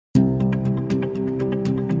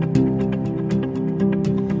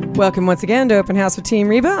Welcome once again to Open House with Team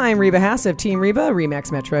Reba. I'm Reba Hass of Team Reba,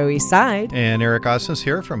 Remax Metro East Side. And Eric Osnes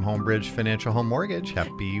here from Homebridge Financial Home Mortgage.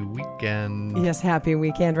 Happy weekend. Yes, happy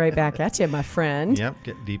weekend right back at you, my friend. Yep,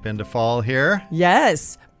 get deep into fall here.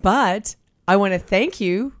 Yes, but I want to thank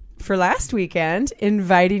you for last weekend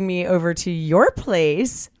inviting me over to your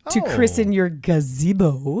place to christen your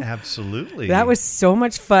gazebo. Absolutely. That was so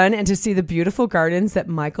much fun, and to see the beautiful gardens that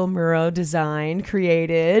Michael Murrow designed,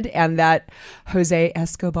 created, and that Jose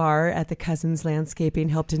Escobar at the Cousins Landscaping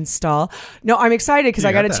helped install. No, I'm excited because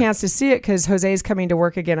I got a chance to see it because Jose is coming to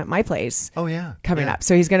work again at my place. Oh, yeah. Coming up.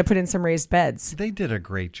 So he's going to put in some raised beds. They did a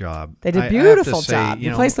great job. They did a beautiful job.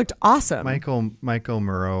 The place looked awesome. Michael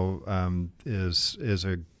Murrow is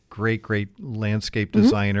a great landscape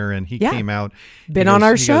designer, and he came out. Been on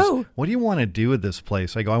our show. Goes, what do you want to do with this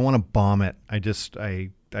place? I go, I want to bomb it. I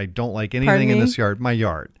don't like anything in this yard. My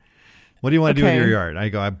yard. What do you want to do with your yard? I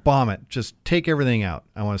go, I bomb it. Just take everything out.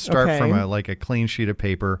 I want to start from a clean sheet of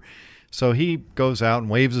paper. So he goes out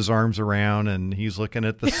and waves his arms around, and he's looking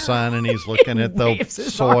at the sun, and he's looking at the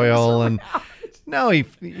soil, and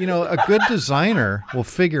a good designer will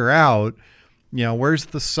figure out, where's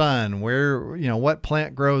the sun, what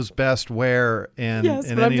plant grows best where. And yes,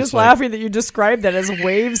 and but I'm just laughing that you described that as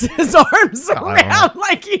waves his arms around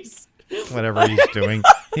like he's whatever he's doing.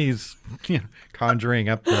 He's conjuring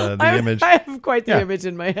up the image. I have quite the image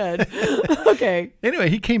in my head. Okay. Anyway,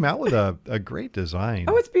 he came out with a great design.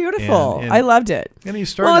 Oh, it's beautiful. And I loved it. And he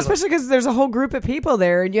started. Well, especially because there's a whole group of people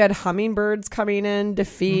there, and you had hummingbirds coming in to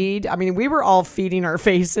feed. I mean, we were all feeding our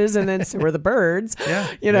faces, and then so were the birds.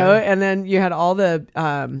 And then you had all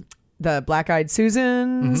the black-eyed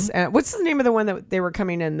Susans. And what's the name of the one that they were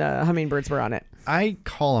coming in? The hummingbirds were on it. I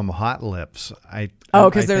call them hot lips.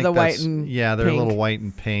 Because they're the white and they're pink. a little white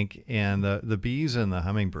and pink, and the bees and the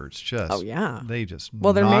hummingbirds they just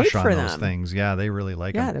they're made for those them. Things. Yeah, they really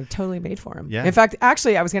like them. Yeah, they're totally made for them. Yeah. In fact,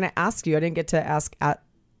 actually, I was going to ask you. I didn't get to ask at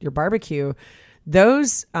your barbecue.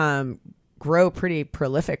 Those grow pretty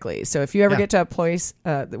prolifically. So if you ever get to a place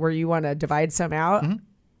where you want to divide some out.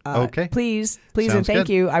 Please, Sounds and thank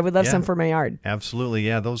good. you. I would love some for my yard. Absolutely,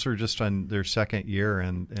 yeah. Those are just on their second year,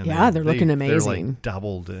 and they're looking amazing. They're like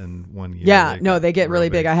doubled in 1 year. Yeah, they get really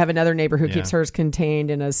big. I have another neighbor who keeps hers contained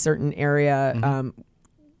in a certain area,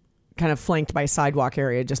 kind of flanked by sidewalk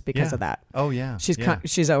area, just because of that. Oh yeah,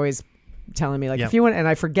 she's always telling me if you want, and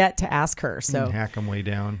I forget to ask her. So hack them way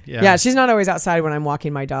down. Yeah, she's not always outside when I'm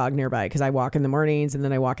walking my dog nearby because I walk in the mornings and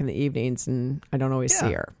then I walk in the evenings, and I don't always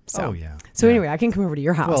see her. So anyway, I can come over to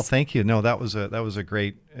your house. Well, thank you. No, that was a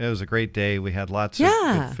great day. We had lots of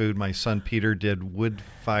good food. My son Peter did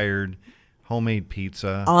wood-fired homemade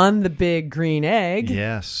pizza on the big green egg.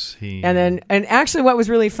 Yes, and actually, what was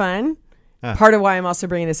really fun, part of why I'm also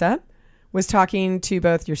bringing this up, was talking to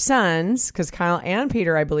both your sons, because Kyle and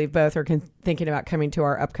Peter, I believe, both are thinking about coming to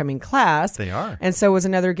our upcoming class. They are. And so was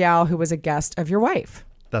another gal who was a guest of your wife.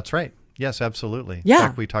 That's right. Yes, absolutely. Yeah. In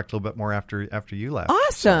fact, we talked a little bit more after you left.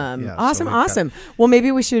 Awesome. Awesome. Well,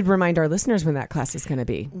 maybe we should remind our listeners when that class is going to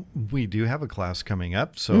be. We do have a class coming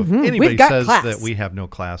up. So if anybody says that we have no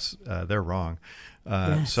class, they're wrong.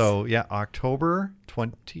 So, October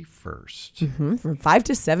 21st. From 5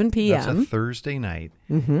 to 7 p.m. That's a Thursday night.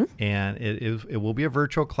 And it will be a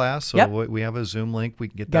virtual class. So we have a Zoom link. We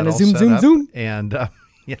can get that all set up. Zoom. And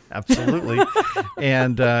yeah, absolutely.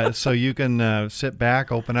 And so you can sit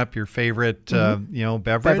back, open up your favorite,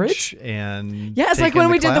 beverage. And it's like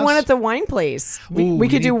when we did the one at the wine place. We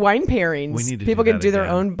could do wine pairings. We need to People could do their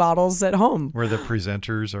own bottles at home. Where the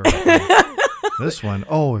presenters are... This one,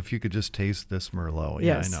 if you could just taste this Merlot.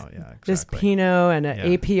 Yeah, yes. I know. Yeah, exactly. This Pinot and an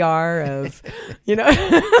APR of,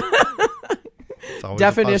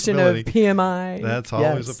 definition of PMI. That's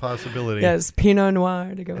always a possibility. Yes, Pinot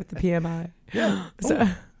Noir to go with the PMI. So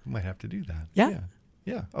might have to do that. Yeah.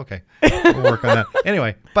 Okay. We'll work on that.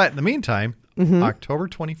 Anyway, but in the meantime, October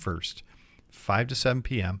 21st, 5 to 7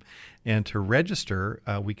 p.m. And to register,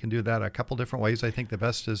 we can do that a couple different ways. I think the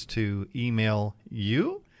best is to email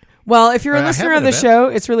you. Well, if you're a listener of the show,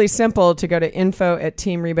 it's really simple to go to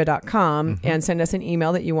info@teamreba.com and send us an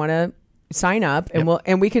email that you want to sign up,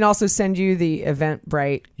 and we can also send you the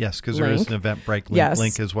Eventbrite. Yes, because there is an Eventbrite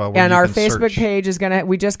link as well. And our Facebook page is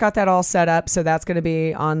we just got that all set up, so that's going to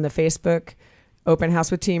be on the Facebook Open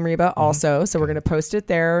House with Team Reba also. So we're going to post it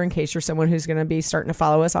there in case you're someone who's going to be starting to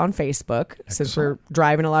follow us on Facebook. Excellent. Since we're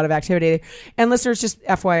driving a lot of activity. And listeners, just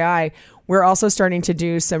FYI, we're also starting to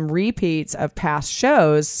do some repeats of past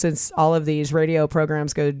shows since all of these radio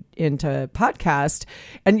programs go into podcast.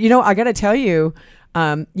 And, I got to tell you,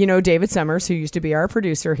 David Summers, who used to be our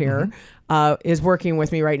producer here, is working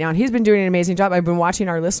with me right now. And he's been doing an amazing job. I've been watching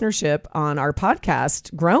our listenership on our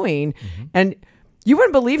podcast growing. And you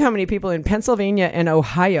wouldn't believe how many people in Pennsylvania and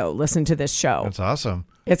Ohio listen to this show. That's awesome.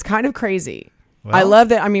 It's kind of crazy. Well, I love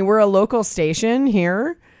that. I mean, we're a local station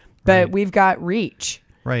here, but we've got reach.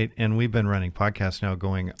 Right. And we've been running podcasts now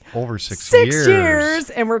going over 6 years. 6 years.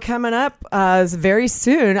 And we're coming up very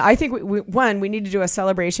soon. I think, we need to do a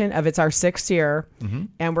celebration of it's our 6th year.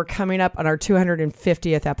 And we're coming up on our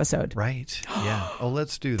 250th episode. Right. Yeah. Oh,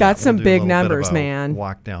 let's do that. That's some big numbers, man.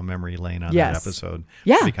 Walk down memory lane on that episode.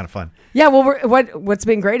 Yeah. It'll be kind of fun. Yeah. Well, what's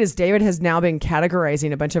been great is David has now been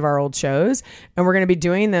categorizing a bunch of our old shows, and we're going to be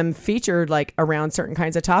doing them featured like around certain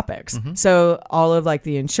kinds of topics. So all of like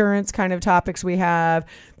the insurance kind of topics we have,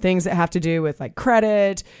 things that have to do with like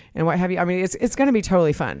credit and what have you. I mean, it's going to be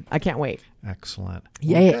totally fun. I can't wait. Excellent.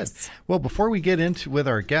 Yes. Well, before we get into with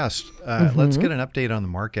our guest, let's get an update on the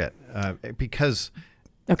market because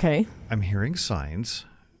I'm hearing signs.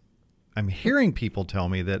 I'm hearing people tell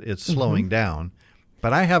me that it's slowing down,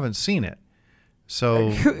 but I haven't seen it. So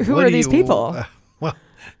who are these people?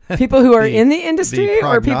 People who are in the industry,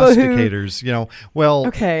 or people who prognosticators,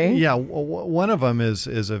 yeah. One of them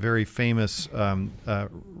is a very famous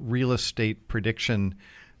real estate prediction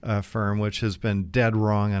firm, which has been dead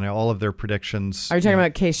wrong on all of their predictions. Are you talking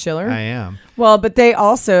about Case Shiller? I am. Well, but they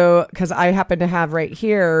also, because I happen to have right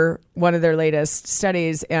here one of their latest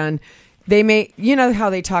studies, and they may,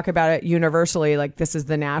 how they talk about it universally, like this is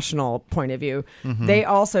the national point of view. They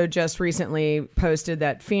also just recently posted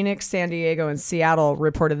that Phoenix, San Diego, and Seattle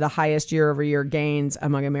reported the highest year-over-year gains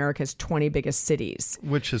among America's 20 biggest cities.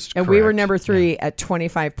 Which is and correct. We were number 3 at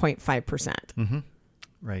 25.5%.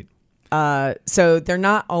 Right. So they're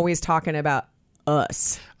not always talking about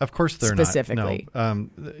us. Of course they're specifically. not.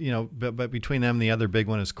 No. But between them, the other big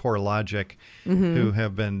one is CoreLogic, who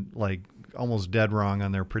have been like almost dead wrong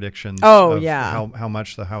on their predictions of how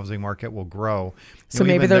much the housing market will grow. So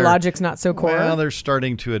maybe their logic's not so core. Well, they're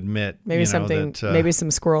starting to admit maybe maybe some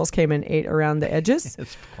squirrels came and ate around the edges.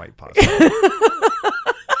 It's quite possible.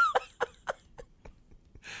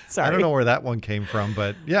 Sorry. I don't know where that one came from,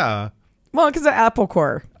 but yeah. Well, because of Apple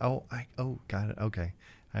Core. Oh, got it. Okay.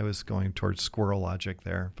 I was going towards Squirrel Logic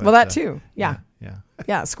there. But, well, that too. Yeah.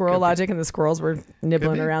 Yeah. Squirrel Logic and the squirrels were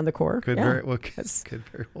nibbling around the core. Could very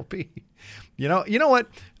well be. You know what?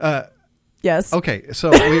 Yes. Okay.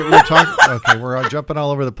 So we were talking. Okay, we're jumping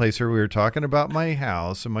all over the place here. We were talking about my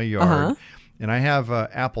house and my yard. And I have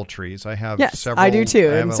apple trees. I have several. I do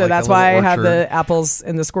too. And so that's why I have the apples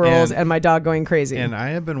and the squirrels and my dog going crazy. And I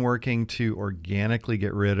have been working to organically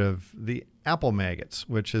get rid of the apple maggots,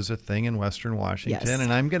 which is a thing in Western Washington. Yes.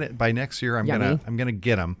 And I'm going to, by next year, I'm going to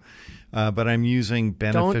get them. But I'm using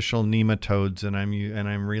beneficial nematodes, and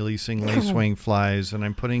I'm releasing lacewing flies, and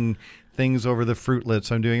I'm putting things over the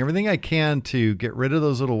fruitlets. I'm doing everything I can to get rid of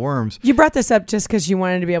those little worms. You brought this up just because you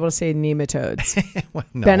wanted to be able to say nematodes. Well,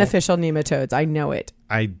 no. Beneficial nematodes. I know it.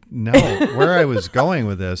 I know. Where I was going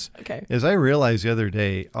with this is I realized the other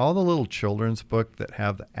day, all the little children's book that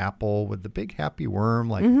have the apple with the big happy worm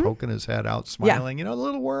like poking his head out, smiling, the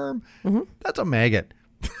little worm, that's a maggot.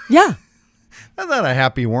 Yeah. That's not a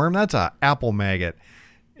happy worm. That's an apple maggot.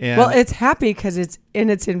 And well, it's happy because it's in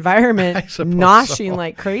its environment noshing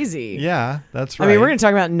like crazy. Yeah, that's right. I mean, we're going to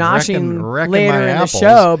talk about noshing later in the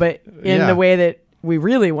show, but in the way that we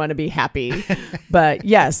really want to be happy. But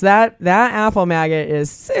yes, that apple maggot is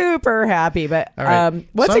super happy. But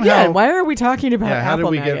once again, why are we talking about apple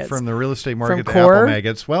maggots? How did we get from the real estate market to apple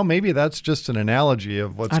maggots? Well, maybe that's just an analogy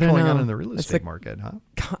of what's going on in the real estate market,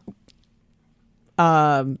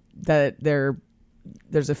 huh? That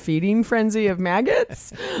there's a feeding frenzy of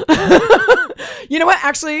maggots. You know what?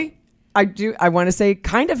 Actually, I want to say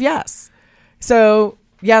kind of yes. So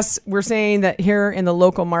yes, we're saying that here in the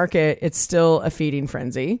local market, it's still a feeding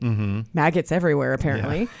frenzy. Maggots everywhere,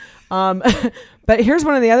 apparently. Yeah. But here's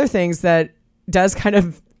one of the other things that does kind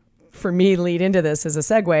of, for me, lead into this as a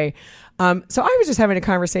segue. So I was just having a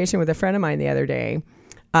conversation with a friend of mine the other day,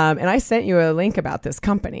 and I sent you a link about this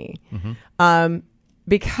company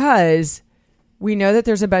because we know that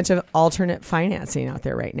there's a bunch of alternate financing out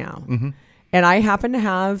there right now. And I happen to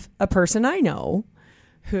have a person I know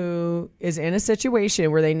who is in a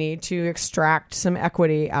situation where they need to extract some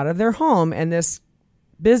equity out of their home. And this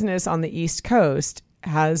business on the East Coast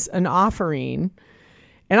has an offering.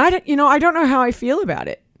 And I don't know how I feel about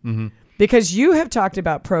it because you have talked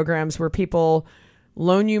about programs where people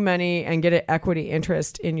loan you money and get an equity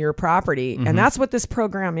interest in your property. And that's what this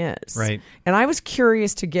program is. Right. And I was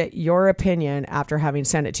curious to get your opinion after having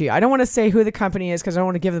sent it to you. I don't want to say who the company is because I don't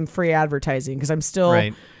want to give them free advertising because I'm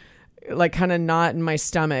still like kind of knot in my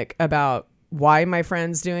stomach about why my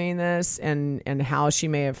friend's doing this and how she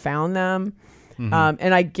may have found them.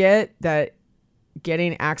 And I get that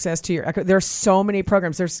getting access to your equity. There's so many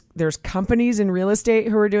programs. There's companies in real estate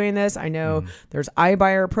who are doing this. I know there's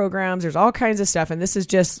iBuyer programs. There's all kinds of stuff. And this is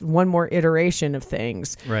just one more iteration of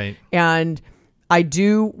things. Right. And I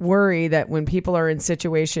do worry that when people are in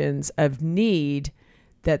situations of need,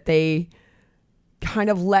 that they kind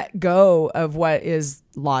of let go of what is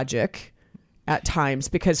logic at times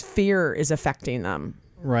because fear is affecting them.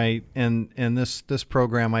 Right. And this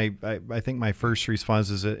program, I think my first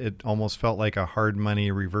response is it almost felt like a hard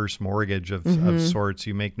money reverse mortgage of sorts.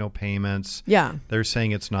 You make no payments. Yeah. They're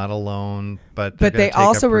saying it's not a loan, but they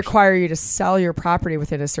also require you to sell your property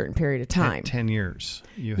within a certain period of time. 10 years.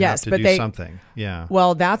 You have to do something. Yeah.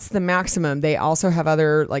 Well, that's the maximum. They also have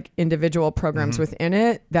other like individual programs within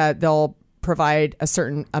it that they'll provide a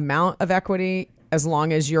certain amount of equity as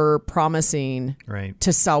long as you're promising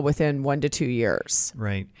to sell within 1 to 2 years.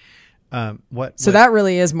 Right. That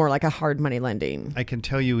really is more like a hard money lending. I can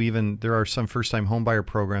tell you even there are some first-time homebuyer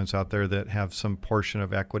programs out there that have some portion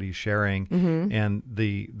of equity sharing. And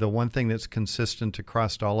the one thing that's consistent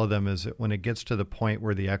across all of them is that when it gets to the point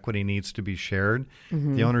where the equity needs to be shared,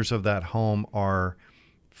 the owners of that home are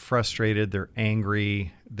frustrated, they're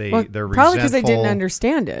angry, they're resentful. Probably because they didn't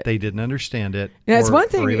understand it. They didn't understand it. And it's one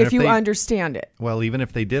thing if you understand it. Well, even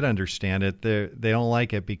if they did understand it, they don't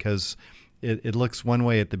like it because it looks one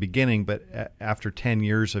way at the beginning, but after 10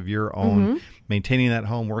 years of your own maintaining that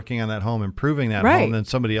home, working on that home, improving that home, then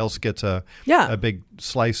somebody else gets a big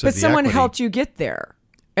slice of the equity. But someone helped you get there.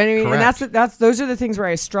 And I mean, and that's those are the things where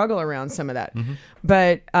I struggle around some of that.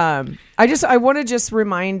 But I want to just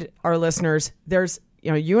remind our listeners, there's,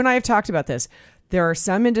 you and I have talked about this. There are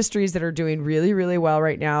some industries that are doing really, really well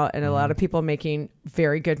right now, and a lot of people making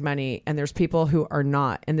very good money, and there's people who are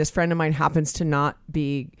not. And this friend of mine happens to not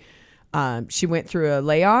be. She went through a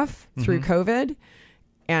layoff through COVID,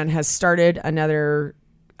 and has started another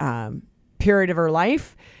period of her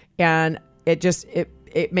life, and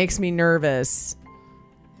it makes me nervous.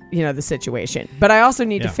 The situation. But I also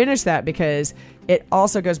need to finish that because it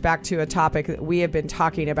also goes back to a topic that we have been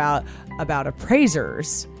talking about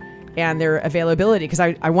appraisers and their availability. Because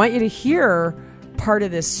I want you to hear part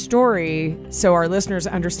of this story so our listeners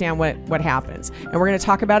understand what happens. And we're going to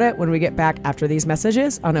talk about it when we get back after these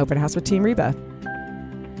messages on Open House with Team Reba.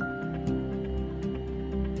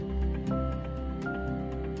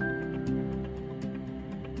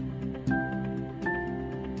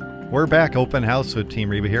 We're back. Open House with Team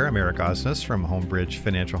Reba here. I'm Eric Osnes from Homebridge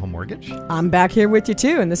Financial Home Mortgage. I'm back here with you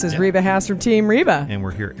too, and this is Reba Haas from Team Reba. And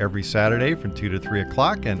we're here every Saturday from 2 to 3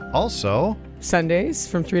 o'clock, and also Sundays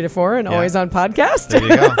from 3 to 4, and always on podcast. There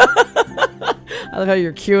you go. I love how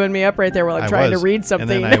you're queuing me up right there while I'm trying to read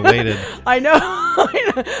something. And then I waited. I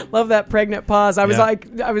know. Love that pregnant pause. I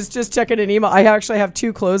was just checking an email. I actually have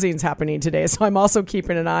 2 closings happening today, so I'm also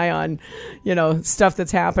keeping an eye on, stuff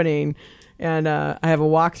that's happening. And I have a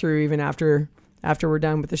walkthrough even after we're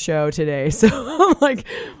done with the show today. So I'm like,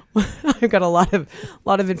 I've got a lot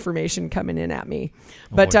of information coming in at me.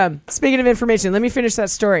 But speaking of information, let me finish that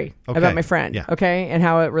story about my friend, and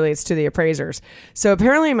how it relates to the appraisers. So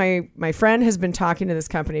apparently my friend has been talking to this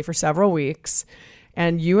company for several weeks,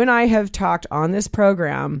 and you and I have talked on this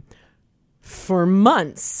program for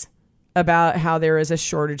months about how there is a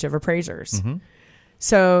shortage of appraisers.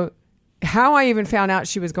 So how I even found out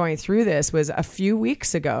she was going through this was a few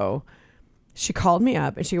weeks ago. She called me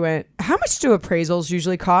up and she went, "How much do appraisals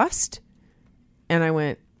usually cost?" And I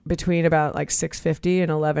went, "Between about like $650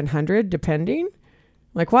 and $1,100, depending." I'm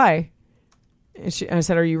like, "Why?" And I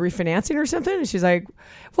said, "Are you refinancing or something?" And she's like,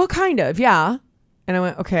 "Well, kind of, yeah." And I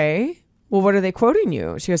went, "Okay, well, what are they quoting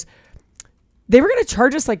you?" She goes, "They were going to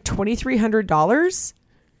charge us like $2,300.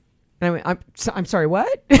 And I went, I'm sorry,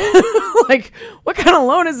 what? Like, what kind of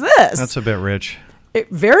loan is this? That's a bit rich.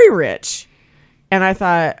 Very rich. And I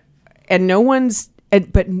thought, and no one's,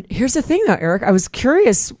 but here's the thing though, Eric, I was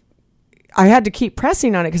curious. I had to keep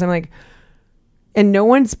pressing on it because I'm like, and no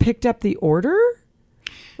one's picked up the order?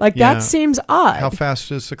 Like, that seems odd. How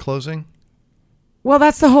fast is the closing? Well,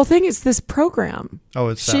 that's the whole thing. It's this program.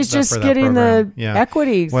 Oh, she's just getting the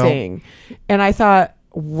equity thing. And I thought,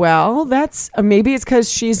 well, that's maybe it's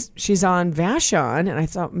because she's on Vashon, and I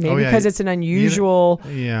thought maybe because it's an unusual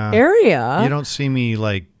area. You don't see me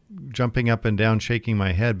like jumping up and down, shaking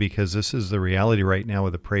my head, because this is the reality right now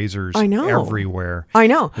with appraisers everywhere. I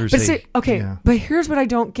know. But here's what I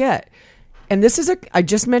don't get. And this is I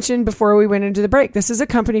just mentioned before we went into the break, this is a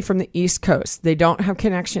company from the East Coast. They don't have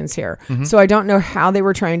connections here. So I don't know how they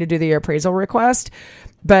were trying to do the appraisal request.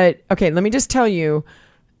 But okay, let me just tell you,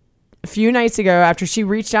 a few nights ago, after she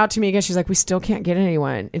reached out to me again, she's like, we still can't get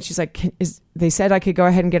anyone. And she's like, they said I could go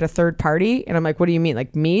ahead and get a third party. And I'm like, what do you mean?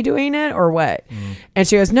 Like me doing it or what? And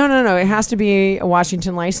she goes, no. It has to be a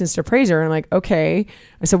Washington licensed appraiser. And I'm like, okay.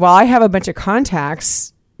 I said, well, I have a bunch of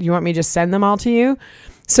contacts. You want me to just send them all to you?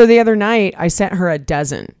 So the other night I sent her a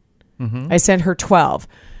dozen. I sent her 12.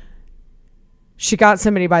 She got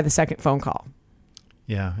somebody by the second phone call.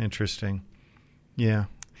 Yeah. Interesting. Yeah.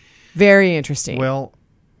 Very interesting. Well,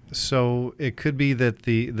 so it could be that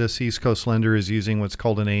this East Coast lender is using what's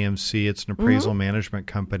called an AMC. It's an appraisal management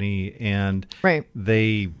company, and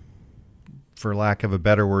they, for lack of a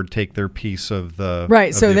better word, take their piece of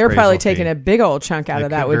the So they're probably taking a big old chunk out of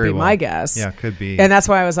that. Would be my guess. Yeah, could be. And that's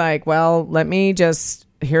why I was like, well, let me just,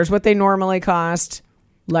 here's what they normally cost.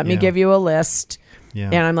 Let me give you a list. Yeah.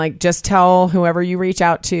 And I'm like, just tell whoever you reach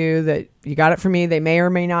out to that you got it from me. They may or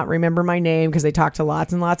may not remember my name because they talk to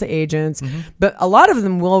lots and lots of agents. But a lot of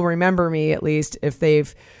them will remember me, at least if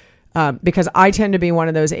they've, because I tend to be one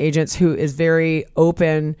of those agents who is very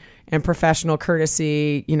open and professional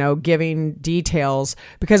courtesy, giving details,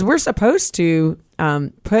 because we're supposed to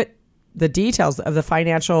put the details of the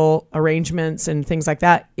financial arrangements and things like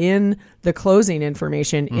that in the closing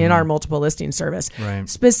information in our multiple listing service,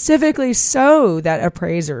 specifically so that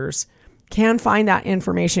appraisers can find that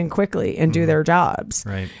information quickly and do their jobs.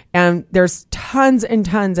 And there's tons and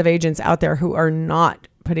tons of agents out there who are not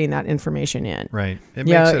putting that information in. It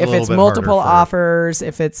makes it if it's multiple offers,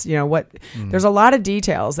 if it's, there's a lot of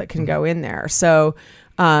details that can go in there. So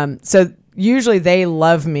usually they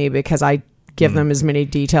love me because I give them as many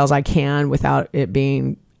details I can without it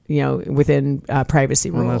being, within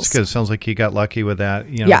privacy rules. Well, that's good. Sounds like you got lucky with that.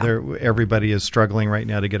 Everybody is struggling right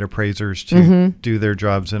now to get appraisers to do their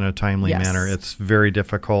jobs in a timely manner. It's very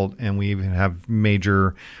difficult, and we even have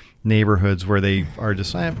major neighborhoods where they are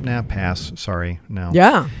just pass. Sorry, no.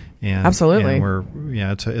 Yeah. And, absolutely.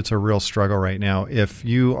 And it's a real struggle right now. If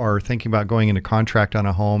you are thinking about going into contract on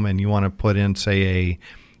a home and you want to put in, say, a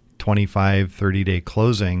 25, 30-day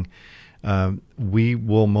closing, we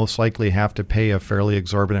will most likely have to pay a fairly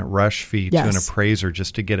exorbitant rush fee to an appraiser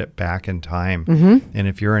just to get it back in time. And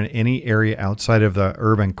if you're in any area outside of the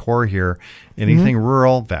urban core here, anything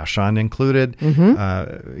rural, Vashon included,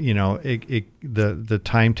 the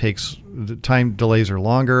time delays are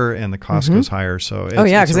longer and the cost goes higher. So it's,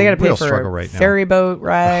 because they got to pay for a ferry boat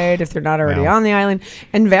ride if they're not already on the island.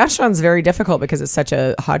 And Vashon's very difficult because it's such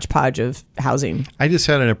a hodgepodge of housing. I just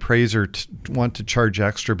had an appraiser want to charge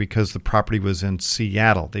extra because the property was in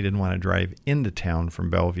Seattle. They didn't want to drive into town from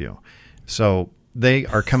Bellevue. So they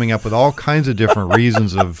are coming up with all kinds of different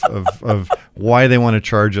reasons of why they want to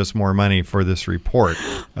charge us more money for this report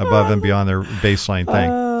above and beyond their baseline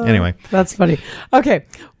thing. Anyway. That's funny. Okay.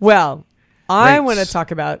 Well, I want to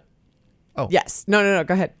talk about... Oh. Yes. No.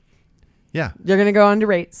 Go ahead. Yeah. You're going to go on to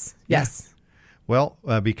rates. Yes. Yeah. Well,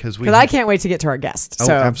 because I can't wait to get to our guest.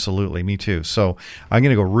 Oh, absolutely. Me too. So I'm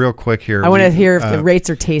going to go real quick here. I want to hear if the rates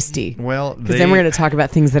are tasty. Well, because then we're going to talk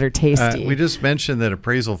about things that are tasty. We just mentioned that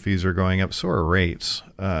appraisal fees are going up, so are rates.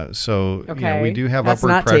 We do have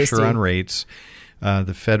upward pressure on rates.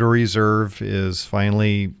 The Federal Reserve is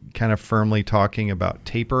finally kind of firmly talking about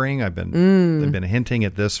tapering. They've been hinting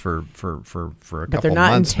at this for a couple months now. But they're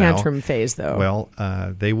not in tantrum phase, though. Well,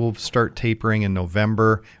 they will start tapering in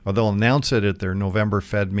November. Well, they'll announce it at their November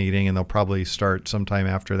Fed meeting, and they'll probably start sometime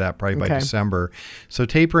after that, probably by December. So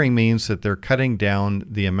tapering means that they're cutting down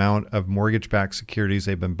the amount of mortgage-backed securities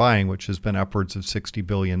they've been buying, which has been upwards of $60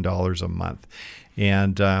 billion a month.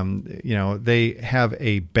 And, they have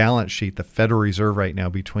a balance sheet, the Federal Reserve right now,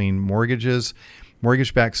 between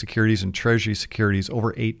mortgage-backed securities and Treasury securities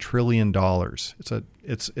over $8 trillion.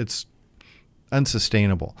 It's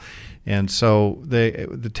unsustainable. And so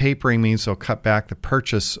the tapering means they'll cut back the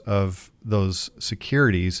purchase of those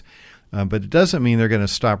securities, but it doesn't mean they're going to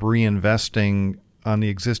stop reinvesting on the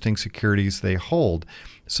existing securities they hold.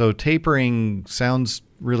 So tapering sounds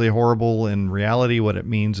really horrible. In reality, what it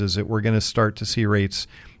means is that we're going to start to see rates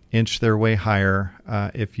inch their way higher.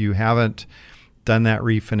 If you haven't done that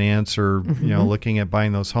refinance or looking at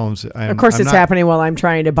buying those homes, it's happening while I'm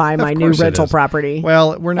trying to buy my new rental property.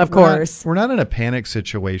 Well, we're not in a panic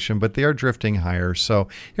situation, but they are drifting higher. So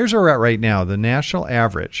here's where we're at right now. The national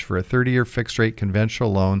average for a 30-year fixed rate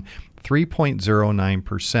conventional loan,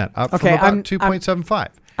 3.09%, up from about 2.75.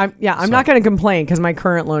 I'm not going to complain because my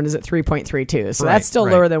current loan is at 3.32. So that's still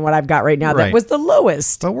lower than what I've got right now. That was the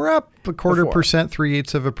lowest. But we're up a 0.25%,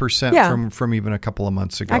 0.3% from even a couple of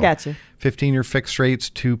months ago. I got you. 15-year fixed rates,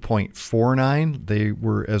 2.49. They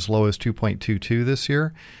were as low as 2.22 this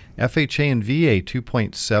year. FHA and VA,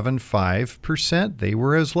 2.75%. They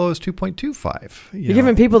were as low as 2.25. You're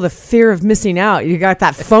giving people the fear of missing out. You got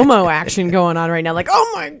that FOMO action going on right now. Like,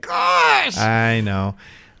 oh my gosh. I know.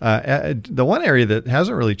 The one area that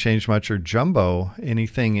hasn't really changed much are jumbo.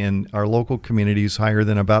 Anything in our local communities higher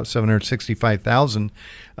than about 765,000,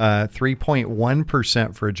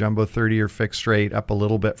 3.1% for a jumbo 30-year fixed rate, up a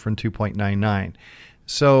little bit from 2.99.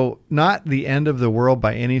 So not the end of the world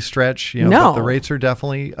by any stretch, but the rates are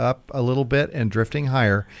definitely up a little bit and drifting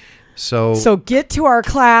higher. So get to our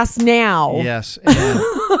class now. Yes.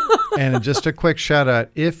 And just a quick shout out,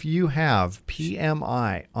 if you have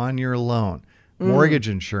PMI on your loan, mortgage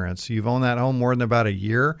insurance, you've owned that home more than about a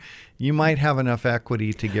year, you might have enough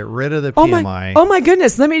equity to get rid of the PMI. Oh my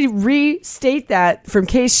goodness. Let me restate that from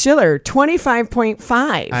Case Shiller,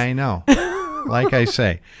 25.5. I know. Like I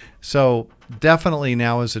say. So definitely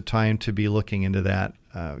now is the time to be looking into that.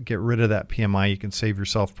 Get rid of that PMI. You can save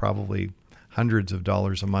yourself probably hundreds of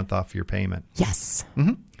dollars a month off your payment. Yes.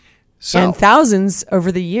 Mm-hmm. And thousands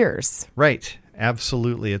over the years. Right.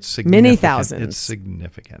 Absolutely. It's significant. Many thousands. It's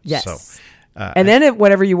significant. Yes. So, and then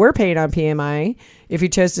whatever you were paying on PMI, if you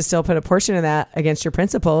chose to still put a portion of that against your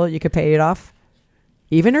principal, you could pay it off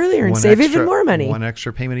even earlier and save even more money. One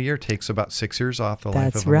extra payment a year takes about 6 years off the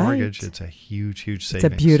life of a mortgage. It's a huge, huge savings.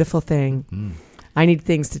 It's a beautiful thing. Mm. I need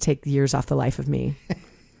things to take years off the life of me.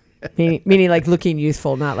 meaning like looking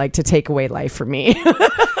youthful, not like to take away life from me.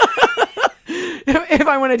 If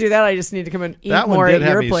I want to do that, I just need to come and eat more at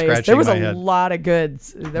your place. There was a lot of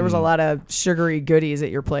goods. There was a lot of sugary goodies at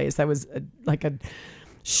your place. That was like a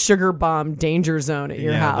sugar bomb danger zone at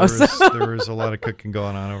your house. There was a lot of cooking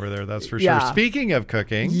going on over there. That's for sure. Speaking of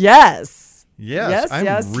cooking. Yes.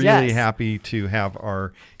 I'm really happy to have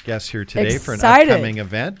our guests here today for an upcoming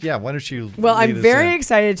event. Yeah, why don't you I'm very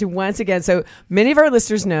excited to once again. So many of our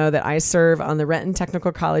listeners know that I serve on the Renton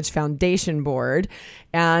Technical College Foundation Board.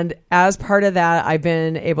 And as part of that, I've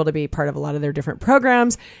been able to be part of a lot of their different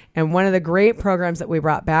programs. And one of the great programs that we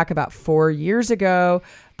brought back about 4 years ago,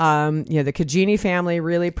 the Cagini family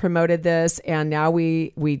really promoted this. And now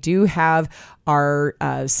we do have our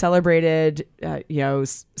celebrated,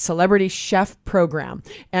 celebrity chef program.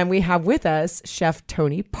 And we have with us Chef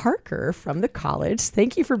Tony Parker from the college.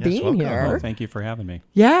 Thank you for being here. Oh, thank you for having me.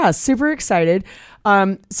 Yeah, super excited.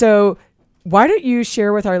 So why don't you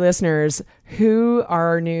share with our listeners who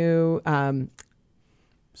our new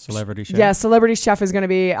celebrity chef? Yeah, celebrity chef is going to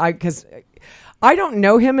be, because I don't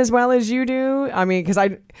know him as well as you do. I mean, because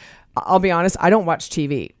I'll be honest, I don't watch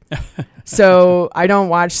TV. So I don't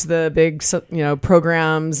watch the big,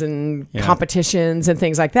 programs and competitions and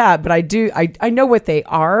things like that. But I know what they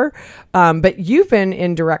are. But you've been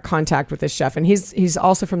in direct contact with this chef, and he's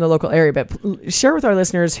also from the local area. But share with our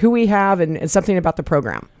listeners who we have and something about the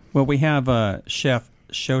program. Well, we have Chef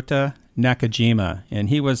Shota Nakajima, and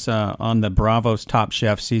he was on the Bravo's Top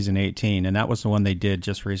Chef season 18, and that was the one they did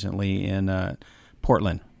just recently in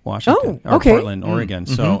Portland, Washington, Portland, Oregon.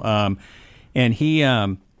 Mm-hmm. So, and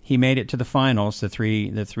he made it to the finals, the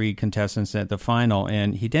three contestants at the final,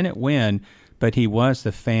 and he didn't win, but he was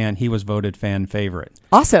voted fan favorite.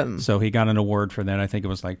 Awesome. So he got an award for that. I think it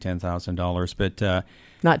was like $10,000, but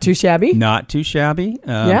not too shabby. Not too shabby.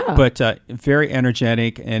 But very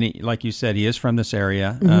energetic, and like you said, he is from this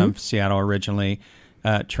area, Seattle originally.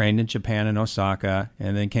 Trained in Japan and Osaka,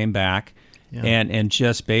 and then came back, and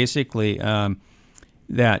just basically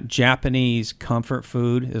that Japanese comfort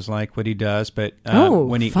food is like what he does. But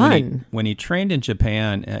when he trained in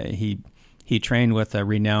Japan, he trained with a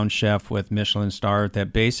renowned chef with Michelin star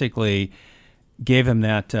that basically gave him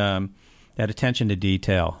that attention to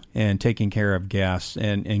detail and taking care of guests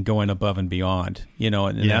and going above and beyond,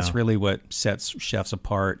 and that's really what sets chefs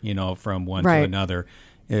apart, from one to another,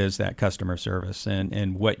 is that customer service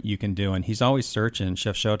and what you can do. And he's always searching.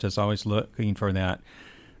 Chef Shota's always looking for that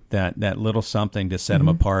little something to set him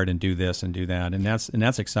apart and do this and do that. And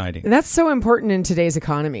that's exciting. That's so important in today's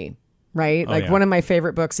economy. Right? One of my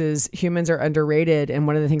favorite books is Humans Are Underrated. And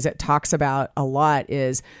one of the things it talks about a lot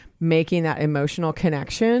is making that emotional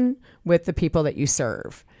connection with the people that you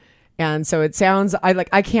serve. And so it sounds,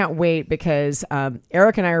 I can't wait because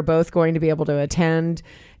Eric and I are both going to be able to attend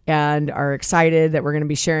and are excited that we're going to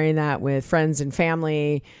be sharing that with friends and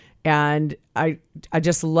family. And I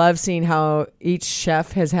just love seeing how each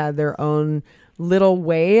chef has had their own little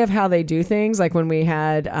way of how they do things. Like when we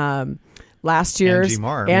had last year's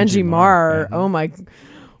Angie Marr. Mm-hmm.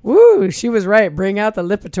 Woo, she was right. Bring out the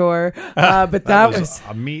Lipitor. But that was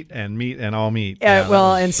a meat and all meat.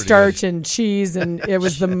 And starch and cheese, and it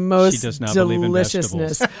was the most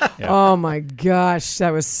deliciousness. Oh my gosh,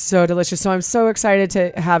 that was so delicious. So I'm so excited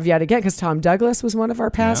to have yet again, because Tom Douglas was one of our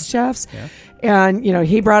past chefs. Yeah. And,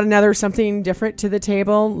 he brought something different to the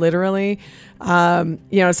table, literally.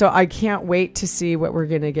 So I can't wait to see what we're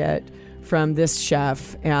going to get from this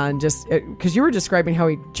chef, and just because you were describing how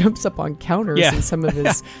he jumps up on counters and some of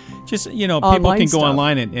his just people can go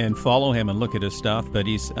online and follow him and look at his stuff, but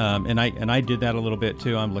he's and I did that a little bit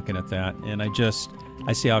too. I'm looking at that, and I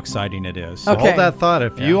see how exciting it is. So hold that thought.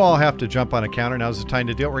 If you all have to jump on a counter, now's the time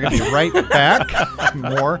to do it. We're going to be right back.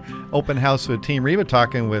 More Open House with Team Reba,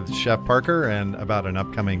 talking with Chef Parker and about an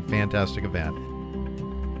upcoming fantastic event.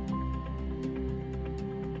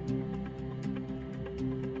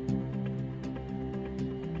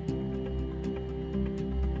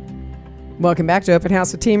 Welcome back to Open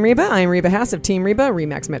House with Team Reba. I'm Reba Haas of Team Reba,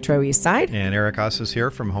 RE/MAX Metro East Side. And Eric Haas is here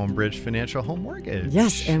from Homebridge Financial Home Mortgage.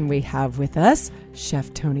 Yes, and we have with us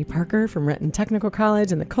Chef Tony Parker from Renton Technical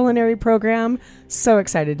College and the culinary program. So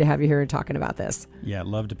excited to have you here and talking about this. Yeah,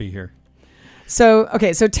 love to be here. So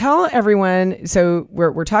tell everyone, so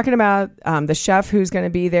we're talking about the chef who's going to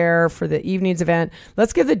be there for the evening's event.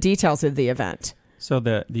 Let's give the details of the event. So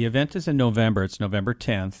the event is in November. It's November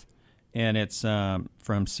 10th. And it's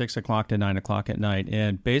from 6 o'clock to 9 o'clock at night.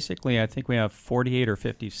 And basically, I think we have 48 or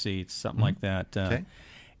 50 seats, something like that. Okay.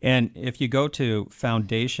 And if you go to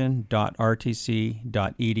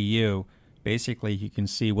foundation.rtc.edu, basically you can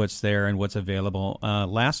see what's there and what's available.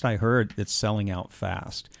 Last I heard, it's selling out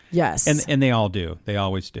fast. Yes. And they all do. They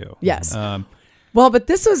always do. Yes. Well, but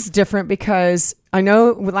this was different because I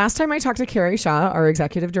know last time I talked to Carrie Shaw, our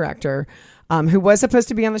executive director, who was supposed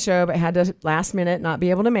to be on the show but had to last minute not be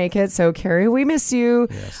able to make it. So, Carrie, we miss you.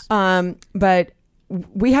 Yes. But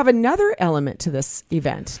we have another element to this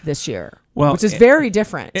event this year, which is very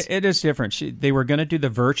different. It is different. They were going to do the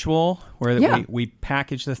virtual where we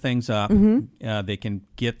package the things up. Mm-hmm. They can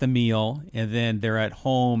get the meal, and then they're at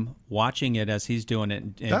home watching it as he's doing it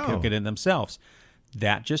and cooking it themselves.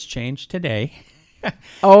 That just changed today.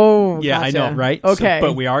 Oh, yeah, gotcha. I know, right? Okay.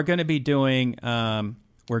 But we are going to be doing...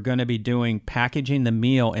 we're going to be doing packaging the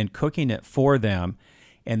meal and cooking it for them,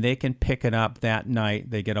 and they can pick it up that night.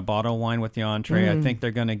 They get a bottle of wine with the entree. I think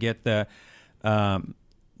they're going to get the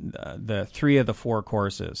 3 of the 4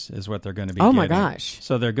 courses is what they're going to be getting. Oh, my gosh.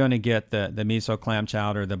 So they're going to get the miso clam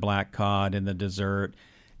chowder, the black cod, and the dessert,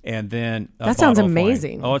 and then that sounds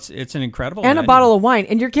amazing. Oh, it's an incredible and menu. a bottle of wine,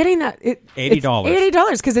 and you're getting that $80.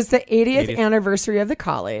 $80 because it's the 80th anniversary of the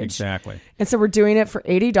college. Exactly. And so we're doing it for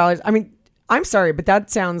 $80. I mean, I'm sorry, but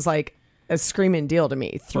that sounds like a screaming deal to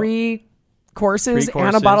me. 3 courses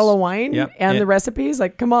and a bottle of wine and the recipes.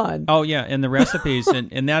 Like, come on. Oh yeah, and the recipes,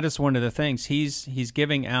 and that is one of the things he's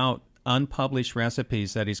giving out unpublished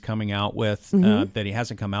recipes that he's coming out with that he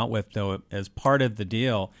hasn't come out with though as part of the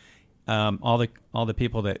deal. All the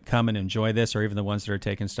people that come and enjoy this, or even the ones that are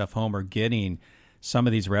taking stuff home, are getting some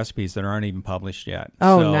of these recipes that aren't even published yet.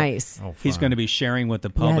 Oh, so nice. He's going to be sharing with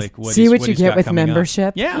the public what See what you get with membership.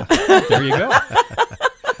 Up. Yeah, there you go.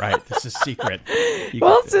 Right, this is secret.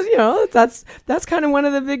 That's kind of one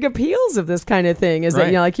of the big appeals of this kind of thing is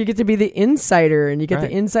that like you get to be the insider and you get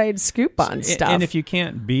the inside scoop on stuff. And if you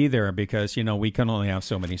can't be there because we can only have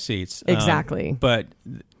so many seats, exactly. But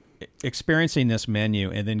experiencing this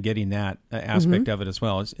menu and then getting that aspect of it as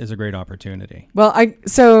well is a great opportunity. Well,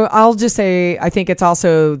 I'll just say I think it's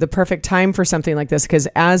also the perfect time for something like this because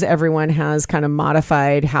as everyone has kind of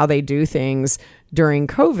modified how they do things during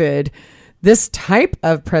COVID, this type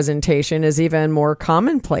of presentation is even more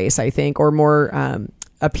commonplace, I think, or more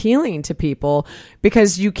appealing to people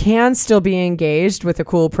because you can still be engaged with a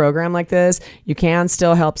cool program like this. You can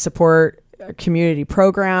still help support a community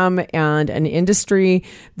program and an industry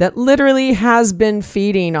that literally has been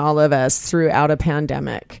feeding all of us throughout a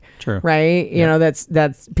pandemic. True. Right? You know,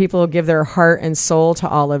 that's people give their heart and soul to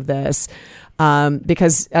all of this.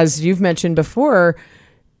 Because as you've mentioned before,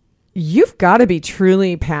 you've got to be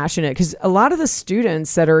truly passionate because a lot of the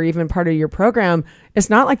students that are even part of your program, it's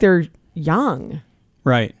not like they're young.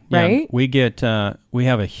 Right. Right. Yeah. We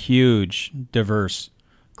have a huge, diverse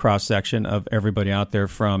cross-section of everybody out there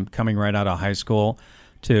from coming right out of high school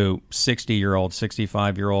to 60-year-old,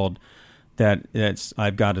 65-year-old.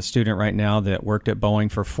 I've got a student right now that worked at Boeing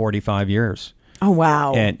for 45 years. Oh,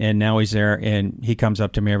 wow. And now he's there, and he comes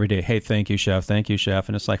up to me every day, hey, thank you, chef.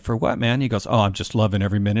 And it's like, for what, man? He goes, oh, I'm just loving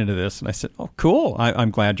every minute of this. And I said, oh, cool. I'm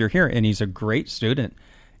glad you're here. And he's a great student,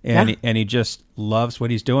 and he just loves what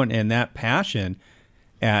he's doing. And that passion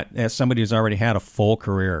as somebody who's already had a full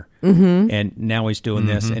career, and now he's doing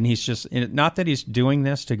this, and he's just not that he's doing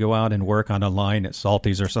this to go out and work on a line at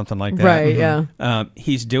Salty's or something like that. Right? Yeah.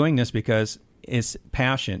 He's doing this because it's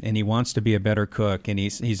passion, and he wants to be a better cook, and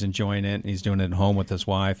he's enjoying it. And he's doing it at home with his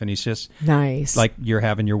wife, and he's just nice. Like you're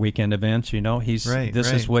having your weekend events.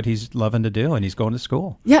 This is what he's loving to do, and he's going to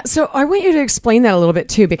school. Yeah. So I want you to explain that a little bit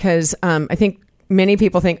too, because I think many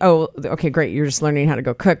people think, oh, okay, great, you're just learning how to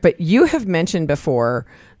go cook. But you have mentioned before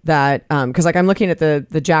that, because like I'm looking at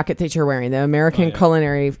the jacket that you're wearing, the American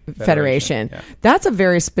Culinary Federation. Yeah. That's a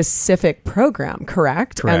very specific program,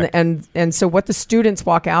 correct? Correct. And so what the students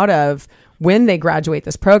walk out of when they graduate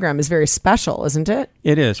this program is very special, isn't it?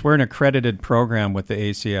 It is. We're an accredited program with the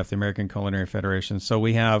ACF, the American Culinary Federation. So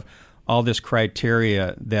we have all this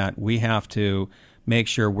criteria that we have to make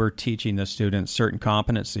sure we're teaching the students certain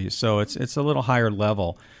competencies. So it's a little higher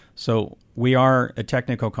level. So we are a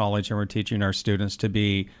technical college, and we're teaching our students to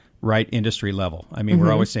be right industry level. I mean,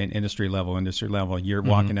 we're always saying industry level. You're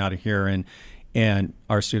walking out of here, and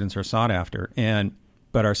our students are sought after.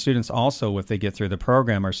 But our students also, if they get through the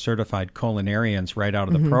program, are certified culinarians right out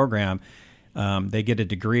of the program. They get a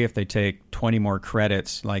degree if they take 20 more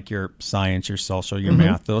credits, like your science, your social, your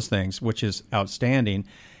math, those things, which is outstanding.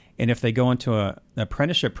 And if they go into an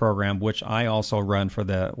apprenticeship program, which I also run for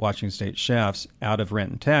the Washington State chefs out of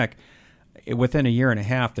Renton Tech, within a year and a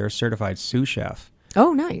half, they're a certified sous chef.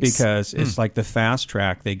 Oh, nice. Because it's like the fast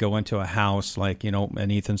track. They go into a house like,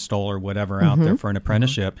 an Ethan Stoll or whatever out there for an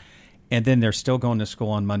apprenticeship. And then they're still going to school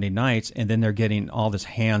on Monday nights, and then they're getting all this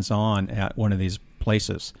hands-on at one of these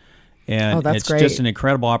places. And it's great. Just an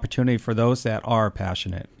incredible opportunity for those that are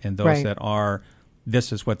passionate and those that are,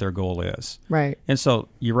 this is what their goal is. Right. And so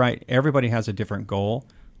you're right. Everybody has a different goal.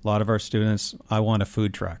 A lot of our students, I want a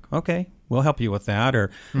food truck. Okay, we'll help you with that.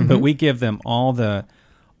 But we give them all the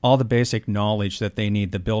basic knowledge that they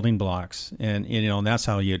need, the building blocks. And, and that's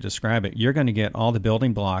how you describe it. You're going to get all the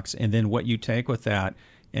building blocks, and then what you take with that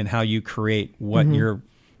and how you create what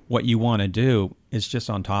you want to do is just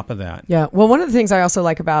on top of that. Yeah. Well, one of the things I also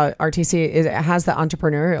like about RTC is it has the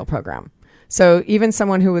entrepreneurial program. So even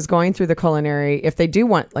someone who is going through the culinary, if they do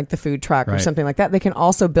want like the food truck or something like that, they can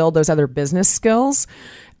also build those other business skills.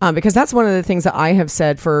 Because that's one of the things that I have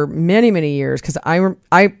said for many, many years. Because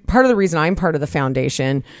I part of the reason I'm part of the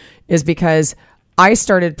foundation is because I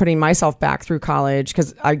started putting myself back through college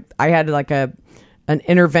because I had like an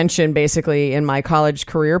intervention basically in my college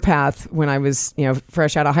career path when I was,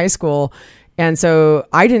 fresh out of high school. And so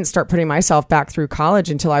I didn't start putting myself back through college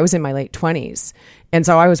until I was in my late 20s. And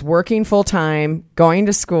so I was working full time, going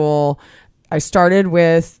to school. I started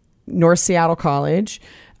with North Seattle College.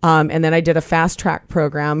 And then I did a fast track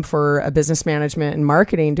program for a business management and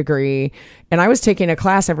marketing degree. And I was taking a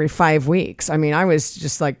class every 5 weeks. I mean, I was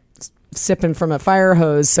just like sipping from a fire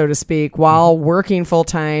hose, so to speak, while working full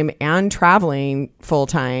time and traveling full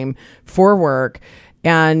time for work.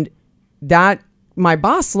 And that, my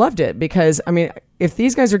boss loved it because, I mean, if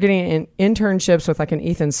these guys are getting internships with like an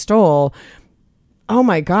Ethan Stoll, oh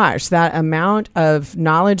my gosh, that amount of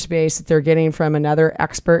knowledge base that they're getting from another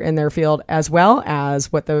expert in their field, as well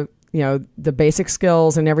as what the basic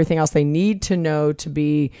skills and everything else they need to know to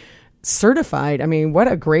be certified. I mean,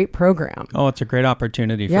 what a great program. Oh, it's a great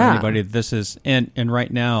opportunity for anybody. This is, and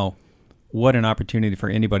right now, what an opportunity for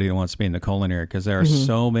anybody that wants to be in the culinary, because there are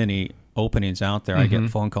so many openings out there. I get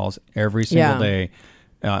phone calls every single day.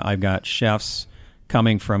 I've got chefs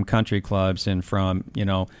coming from country clubs and from,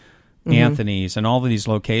 Anthony's and all of these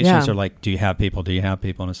locations are like, do you have people? Do you have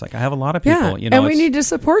people? And it's like, I have a lot of people. And we need to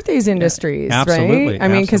support these industries, absolutely, right? I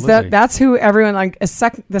mean, because that's who everyone, like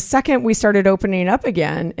the second we started opening up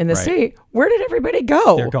again in the state, where did everybody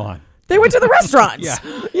go? They're gone. They went to the restaurants.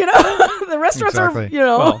 The restaurants are,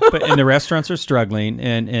 and the restaurants are struggling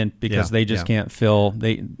and because they just can't fill,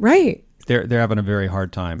 they're having a very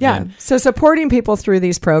hard time. Yeah. So supporting people through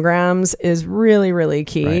these programs is really, really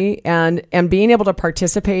key. Right. And being able to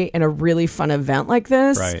participate in a really fun event like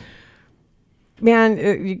this, man,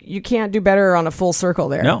 you can't do better on a full circle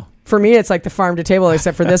there. No. For me, it's like the farm to table,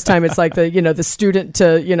 except for this time, it's like the student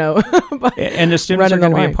to, and the students are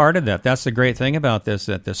going to be a part of that. That's the great thing about this,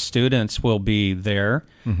 that the students will be there.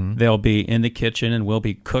 They'll be in the kitchen and we'll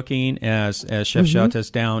be cooking as Chef Shot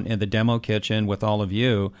is down in the demo kitchen with all of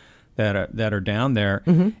you that are down there,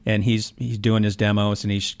 and he's doing his demos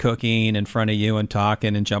and he's cooking in front of you and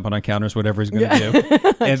talking and jumping on counters, whatever he's going to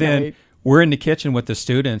do. And then we're in the kitchen with the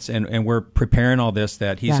students and we're preparing all this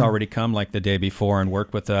that he's already come like the day before and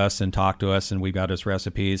worked with us and talked to us, and we've got his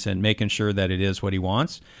recipes and making sure that it is what he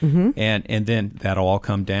wants. And then that'll all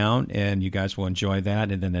come down and you guys will enjoy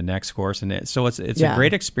that. And then the next course. And so it's a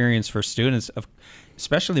great experience for students,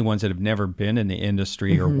 especially the ones that have never been in the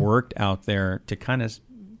industry or worked out there, to kind of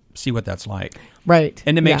see what that's like. Right.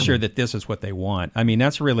 And to make sure that this is what they want. I mean,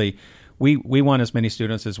 that's really, we want as many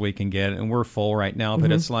students as we can get, and we're full right now,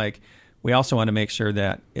 but it's like, we also want to make sure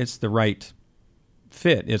that it's the right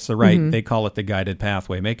fit. It's the right, they call it the guided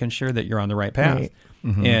pathway, making sure that you're on the right path.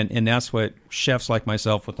 Right. And that's what chefs like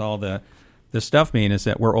myself with all the stuff mean, is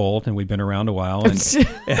that we're old and we've been around a while. And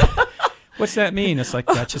what's that mean? It's like,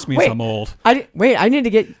 that just means I'm old. I need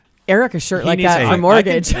to get Eric a shirt like that for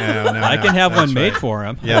mortgage. I can have one made for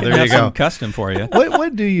him. Yeah, there you go. Custom for you.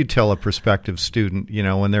 What do you tell a prospective student,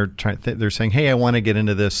 when they're they're saying, hey, I want to get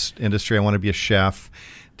into this industry, I want to be a chef?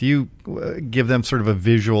 Do you give them sort of a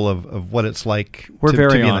visual of what it's like to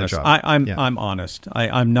be honest. in that job? I'm honest.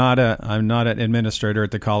 I'm not an administrator at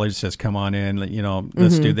the college that says, come on in,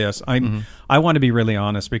 let's do this. I want to be really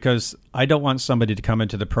honest, because I don't want somebody to come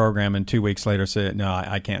into the program and 2 weeks later say, no,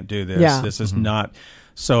 I can't do this. Yeah. This is not.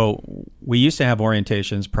 So we used to have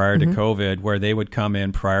orientations prior to COVID where they would come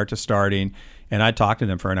in prior to starting, and I'd talk to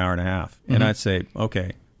them for an hour and a half. And I'd say,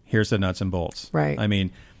 okay, here's the nuts and bolts. Right. I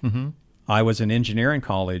mean, I was in engineering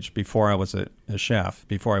college before I was a chef,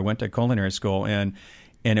 before I went to culinary school, and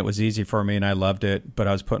it was easy for me and I loved it, but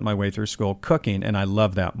I was putting my way through school cooking and I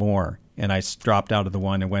loved that more. And I dropped out of the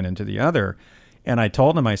one and went into the other. And I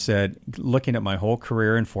told him, I said, looking at my whole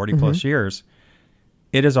career in 40 plus years,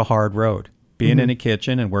 it is a hard road. Being in a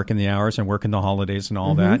kitchen and working the hours and working the holidays and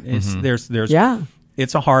all that,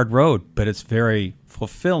 it's a hard road, but it's very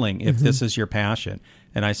fulfilling if this is your passion.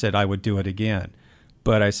 And I said I would do it again.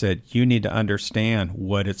 But I said, you need to understand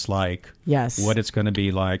what it's like, what it's going to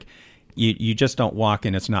be like. You just don't walk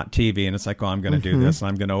in, it's not TV, and it's like, oh, I'm going to do this, and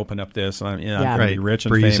I'm going to open up this, and I'm going to be rich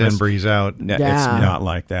and famous. Breeze in, breeze out. It's not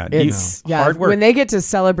like that. It's hard work. When they get to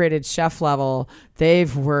celebrated chef level,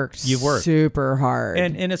 they've worked super hard.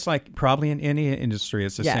 And it's like probably in any industry,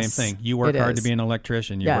 it's the same thing. You work hard to be an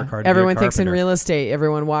electrician. You work hard to be a carpenter. Everyone thinks in real estate,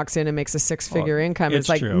 everyone walks in and makes a six-figure income. It's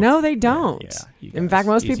like, true. No, they don't. In fact,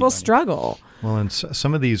 most people struggle. Well, and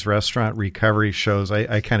some of these restaurant recovery shows,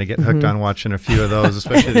 I kind of get hooked on watching a few of those,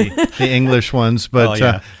 especially the English ones,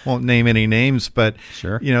 but won't name any names. But,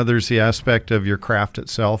 there's the aspect of your craft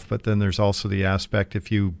itself, but then there's also the aspect,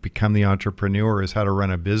 if you become the entrepreneur, is how to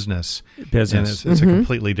run a business. And it's a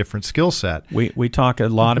completely different skill set. We talk a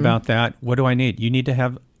lot about that. What do I need? You need to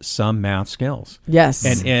have some math skills. Yes.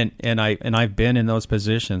 And I've been in those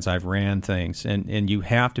positions. I've ran things, and you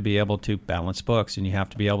have to be able to balance books, and you have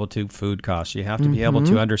to be able to food costs. You have to be able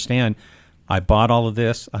to understand, I bought all of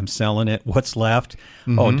this, I'm selling it, what's left?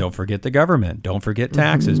 Oh, don't forget the government. Don't forget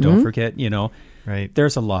taxes. Don't forget, right.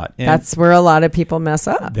 There's a lot. And that's where a lot of people mess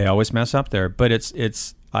up. They always mess up there, but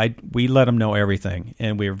we let them know everything,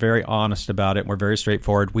 and we're very honest about it. We're very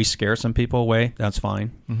straightforward. We scare some people away. That's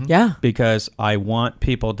fine. Yeah. Because I want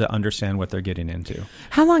people to understand what they're getting into.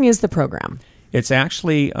 How long is the program? It's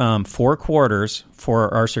actually 4 quarters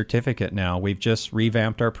for our certificate now. We've just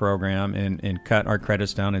revamped our program and cut our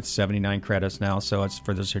credits down. It's 79 credits now, so it's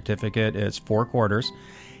for the certificate. It's 4 quarters.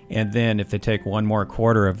 And then if they take one more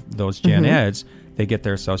quarter of those gen eds, they get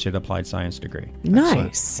their Associate Applied Science degree.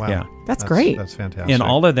 Nice. Wow. Yeah. That's great. That's fantastic. And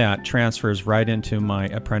all of that transfers right into my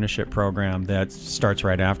apprenticeship program that starts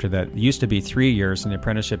right after that. It used to be 3 years, and the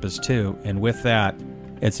apprenticeship is 2. And with that,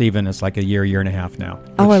 it's like a year and a half now.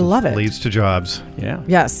 Oh, I love it. Leads to jobs. Yeah.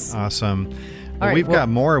 Yes. Awesome. Well, we've got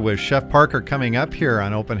more with Chef Parker coming up here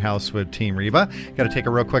on Open House with Team Reba. Got to take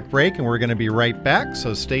a real quick break, and we're going to be right back,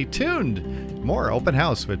 so stay tuned. More Open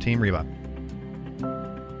House with Team Reba.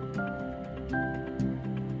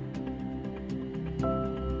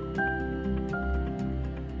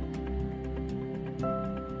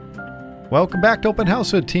 Welcome back to Open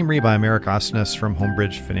House with Team Reba. I'm Eric Osnes from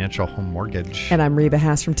Homebridge Financial Home Mortgage. And I'm Reba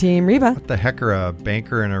Haas from Team Reba. What the heck are a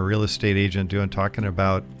banker and a real estate agent doing talking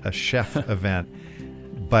about a chef event?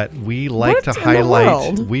 But we like to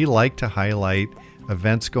highlight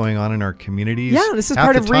events going on in our communities. Yeah, this is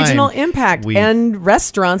part of regional impact and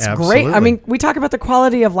restaurants. Absolutely. Great. I mean, we talk about the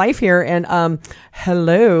quality of life here. And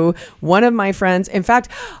hello, one of my friends, in fact,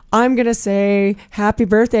 I'm going to say happy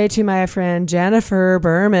birthday to my friend Jennifer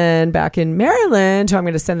Berman back in Maryland, who I'm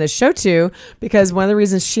going to send this show to, because one of the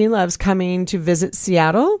reasons she loves coming to visit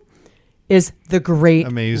Seattle is the great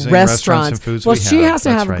amazing restaurants and foods. Well, she has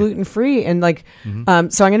to have gluten-free, and so I'm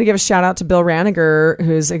going to give a shout out to Bill Raniger,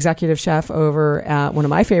 who's executive chef over at one of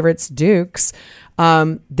my favorites, Duke's.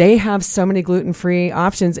 They have so many gluten-free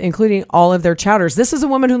options, including all of their chowders. This is a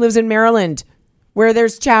woman who lives in Maryland, where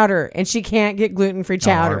there's chowder, and she can't get gluten-free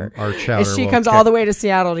chowder. Our chowder. And she comes all the way to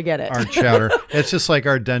Seattle to get it. Our chowder. It's just like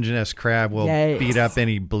our Dungeness crab will beat up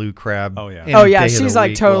any blue crab. Oh, yeah. Oh, yeah. She's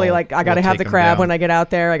like totally like, I got to have the crab when I get out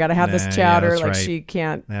there. I got to have this chowder. Like, she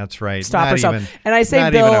can't stop herself. And I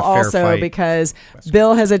say Bill also because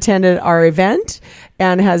Bill has attended our event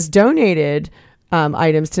and has donated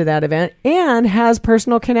items to that event and has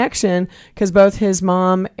personal connection because both his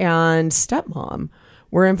mom and stepmom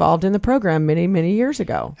were involved in the program many, many years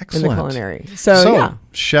ago. Excellent. In the culinary. So yeah.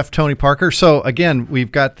 Chef Tony Parker. So again,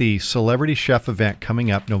 we've got the Celebrity Chef event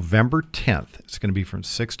coming up November 10th. It's going to be from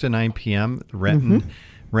 6 to 9 p.m.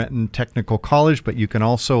 Renton Technical College, but you can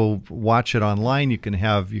also watch it online. You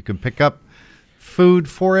can pick up food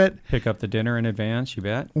for it. Pick up the dinner in advance, you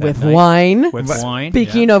bet. With wine. With wine.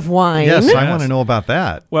 Speaking of wine. Yes, I want to know about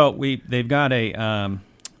that. Well, they've got a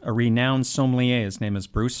renowned sommelier. His name is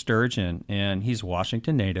Bruce Sturgeon, and he's a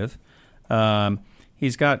Washington native.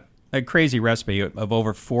 He's got a crazy recipe of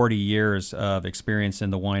over 40 years of experience in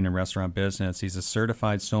the wine and restaurant business. He's a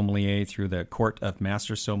certified sommelier through the Court of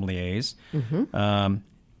Master Sommeliers.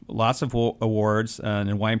 Lots of awards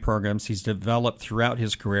and wine programs he's developed throughout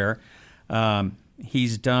his career.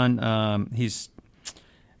 He's done. He's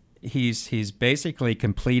basically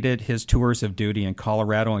completed his tours of duty in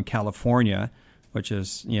Colorado and California, which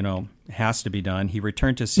is, has to be done. He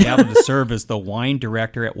returned to Seattle to serve as the wine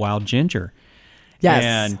director at Wild Ginger. Yes.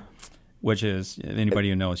 And which is, anybody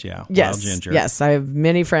who knows, yes, Wild Ginger. Yes, I have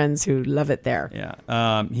many friends who love it there.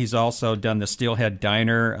 Yeah. He's also done the Steelhead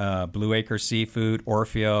Diner, Blue Acre Seafood,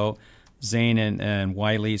 Orfeo, Zane and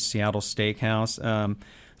Wiley's Seattle Steakhouse.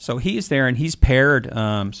 So he's there, and he's paired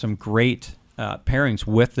some great pairings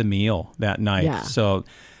with the meal that night. Yeah. So...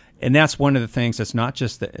 And that's one of the things. It's not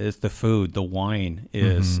just the food. The wine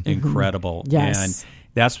is incredible. Yes. And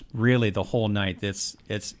that's really the whole night. It's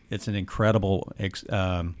an incredible. It's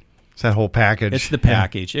that whole package. It's the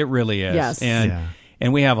package. Yeah. It really is. Yes.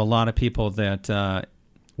 And we have a lot of people that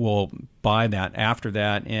will buy that after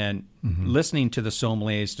that and listening to the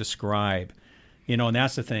sommeliers describe. And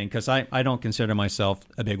that's the thing, because I don't consider myself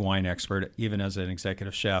a big wine expert, even as an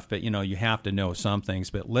executive chef. But, you have to know some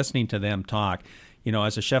things. But listening to them talk,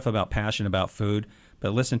 as a chef about passion about food,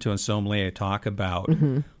 but listen to a sommelier talk about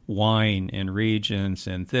wine and regions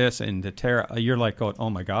and this and the terra, you're like, oh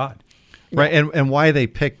my God. Right, and why they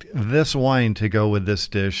picked this wine to go with this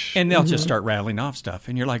dish. And they'll just start rattling off stuff.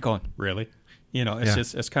 And you're like going, really?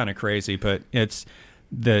 It's kind of crazy, but it's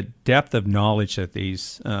the depth of knowledge that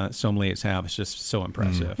these sommeliers have is just so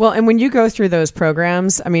impressive. Well, and when you go through those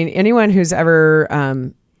programs, I mean, anyone who's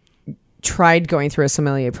ever tried going through a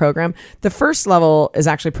sommelier program, the first level is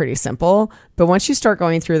actually pretty simple, but once you start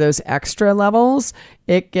going through those extra levels,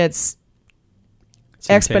 it gets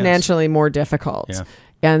exponentially more difficult. Yeah.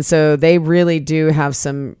 And so they really do have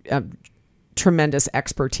some tremendous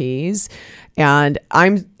expertise. And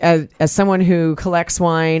I'm, as someone who collects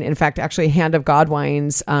wine, in fact, actually Hand of God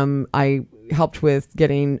Wines, I helped with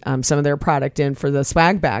getting some of their product in for the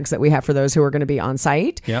swag bags that we have for those who are going to be on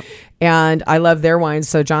site. Yep. And I love their wines.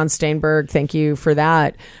 So John Steinberg, thank you for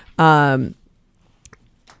that. When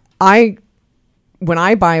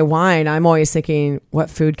I buy wine, I'm always thinking, what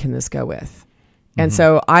food can this go with? And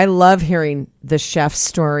so I love hearing the chef's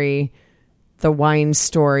story, the wine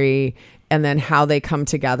story, and then how they come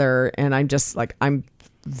together. And I'm just like, I'm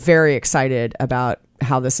very excited about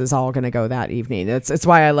how this is all going to go that evening. It's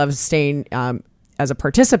why I love staying as a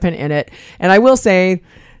participant in it. And I will say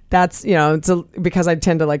that's, because I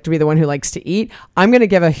tend to like to be the one who likes to eat. I'm going to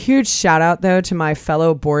give a huge shout out though to my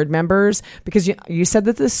fellow board members, because you said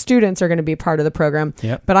that the students are going to be part of the program,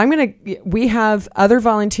 but we have other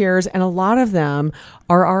volunteers, and a lot of them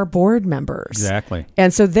are our board members. Exactly.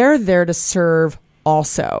 And so they're there to serve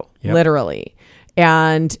also, literally.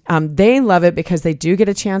 And they love it because they do get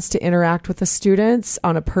a chance to interact with the students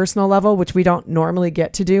on a personal level, which we don't normally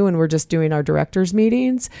get to do when we're just doing our directors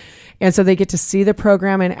meetings. And so they get to see the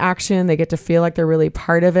program in action. They get to feel like they're really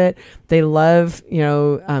part of it. They love,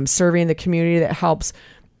 serving the community that helps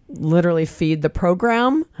literally feed the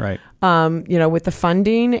program, right? With the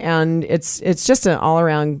funding. And it's just an all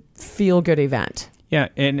around feel good event. Yeah.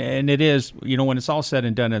 And it is, when it's all said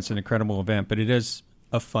and done, it's an incredible event, but it is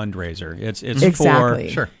a fundraiser. It's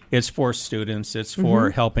exactly. It's for students. It's for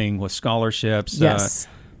helping with scholarships. Yes.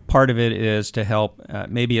 Part of it is to help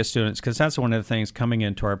maybe a students, because that's one of the things coming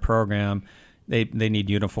into our program. They need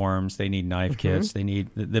uniforms, they need knife kits, they need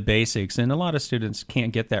the basics, and a lot of students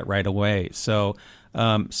can't get that right away. So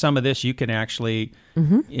some of this you can actually,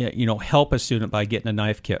 help a student by getting a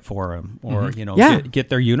knife kit for them, or get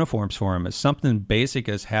their uniforms for them. It's something basic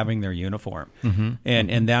as having their uniform,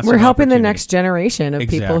 and that's we're helping the next generation of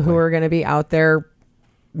people who are going to be out there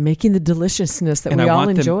making the deliciousness that we all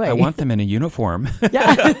enjoy. I want them in a uniform.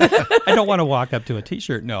 Yeah. I don't want to walk up to a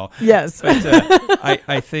T-shirt. No. Yes. But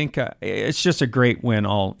I think it's just a great win.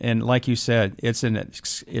 And like you said, it's an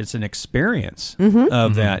experience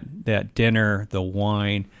of that dinner, the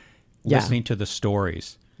wine, listening to the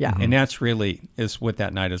stories. Yeah. And that's really is what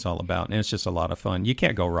that night is all about. And it's just a lot of fun. You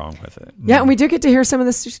can't go wrong with it. Yeah, and we do get to hear some of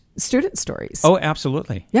the student stories. Oh,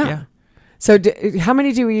 absolutely. Yeah. So how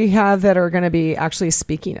many do we have that are going to be actually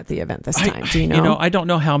speaking at the event this time? Do you know? I don't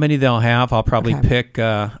know how many they'll have. I'll probably pick,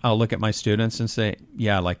 I'll look at my students and say,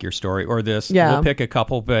 yeah, like your story or this. Yeah. We'll pick a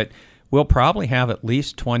couple, but we'll probably have at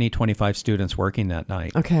least 20, 25 students working that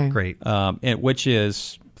night. Okay. Great. Which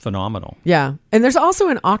is phenomenal. Yeah. And there's also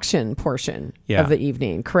an auction portion of the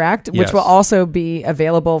evening, correct? Which will also be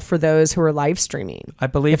available for those who are live streaming. I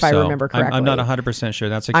believe if I remember correctly. I'm not 100%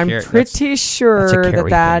 sure. I'm pretty sure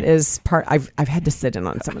that is part. I've had to sit in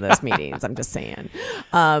on some of those meetings. I'm just saying.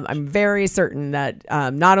 I'm very certain that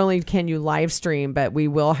not only can you live stream, but we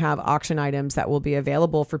will have auction items that will be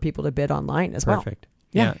available for people to bid online as well. Perfect.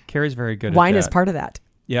 Yeah. Carrie's very good Wine at that. is part of that.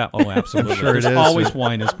 Yeah, absolutely. Sure There's always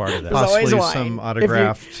wine as part of that. Possibly some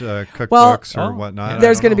autographed cookbooks or whatnot.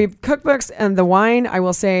 There's going to be cookbooks, and the wine, I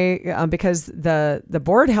will say, because the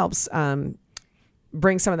board helps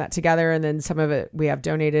bring some of that together, and then some of it we have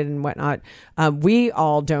donated and whatnot. We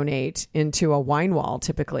all donate into a wine wall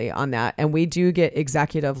typically on that, and we do get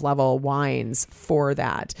executive level wines for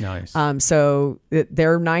that. Nice. So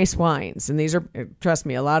they're nice wines, and these are, trust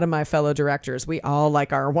me, a lot of my fellow directors, we all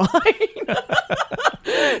like our wine.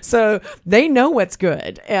 So they know what's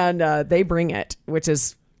good, and they bring it, which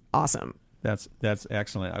is awesome. That's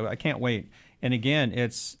excellent. I can't wait. And again,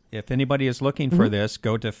 it's if anybody is looking for this,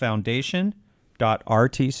 go to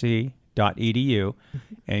foundation.rtc.edu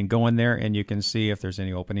and go in there, and you can see if there's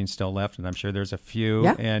any openings still left. And I'm sure there's a few.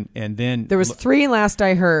 Yeah. And then there was 3 last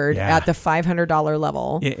I heard at the $500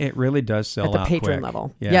 level. It really does sell at the out patron quick.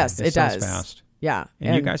 level. Yeah, yes, it does. Fast. Yeah,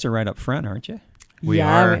 and you guys are right up front, aren't you? We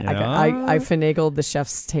are. I finagled the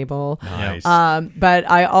chef's table. Nice. But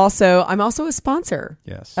I'm also a sponsor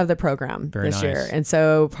of the program Very this nice. year. And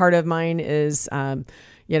so part of mine is, I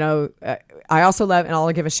also love, and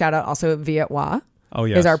I'll give a shout out also Viet Hoa. Oh,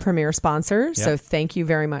 yes. Is our premier sponsor. So thank you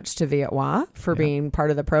very much to Viet Hoa for being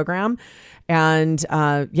part of the program. And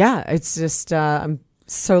it's just, I'm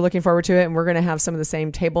so looking forward to it, and we're going to have some of the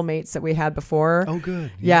same table mates that we had before. Oh,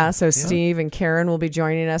 good. So Steve and Karen will be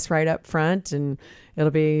joining us right up front, and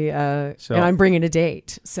it'll be and I'm bringing a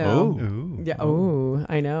date. So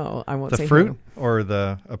I know. I won't say the fruit who. or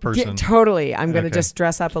a person. Yeah, totally. I'm going to just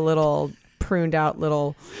dress up a little pruned out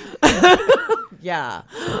little. Yeah.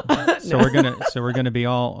 So we're gonna be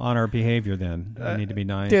all on our behavior then. I need to be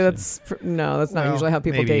nice. Dude, that's not usually how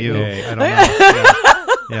people date you. me. Hey, I don't know.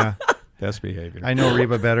 Yeah. Best behavior. I know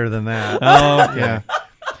Reba better than that. Oh, okay. Yeah.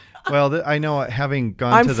 Well, I know having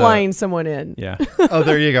gone I'm flying someone in. Yeah. Oh,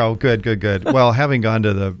 there you go. Good. Well, having gone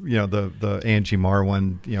to the Angie Marr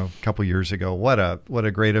one, a couple years ago, what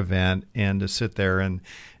a great event, and to sit there and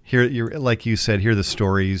hear, like you said, hear the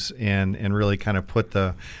stories and really kind of put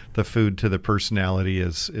the food to the personality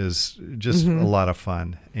is just a lot of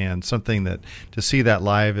fun, and something that to see that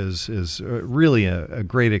live is really a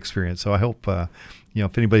great experience. So I hope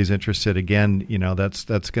if anybody's interested, again,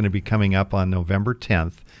 that's going to be coming up on November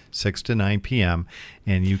 10th, 6 to 9 p.m.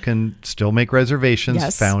 And you can still make reservations.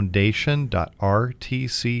 Yes.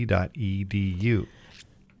 Foundation.rtc.edu.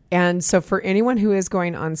 And so for anyone who is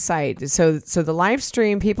going on site, so the live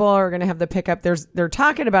stream, people are going to have the pickup. They're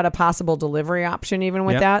talking about a possible delivery option even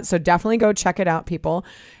with that. So definitely go check it out, people.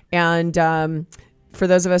 And for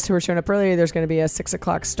those of us who are showing up early, there's going to be a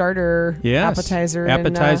 6:00 starter appetizer.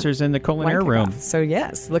 Appetizers in the culinary room. So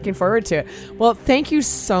yes, looking forward to it. Well, thank you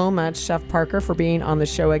so much, Chef Parker, for being on the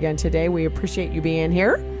show again today. We appreciate you being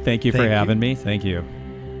here. Thank you for having me. Thank you.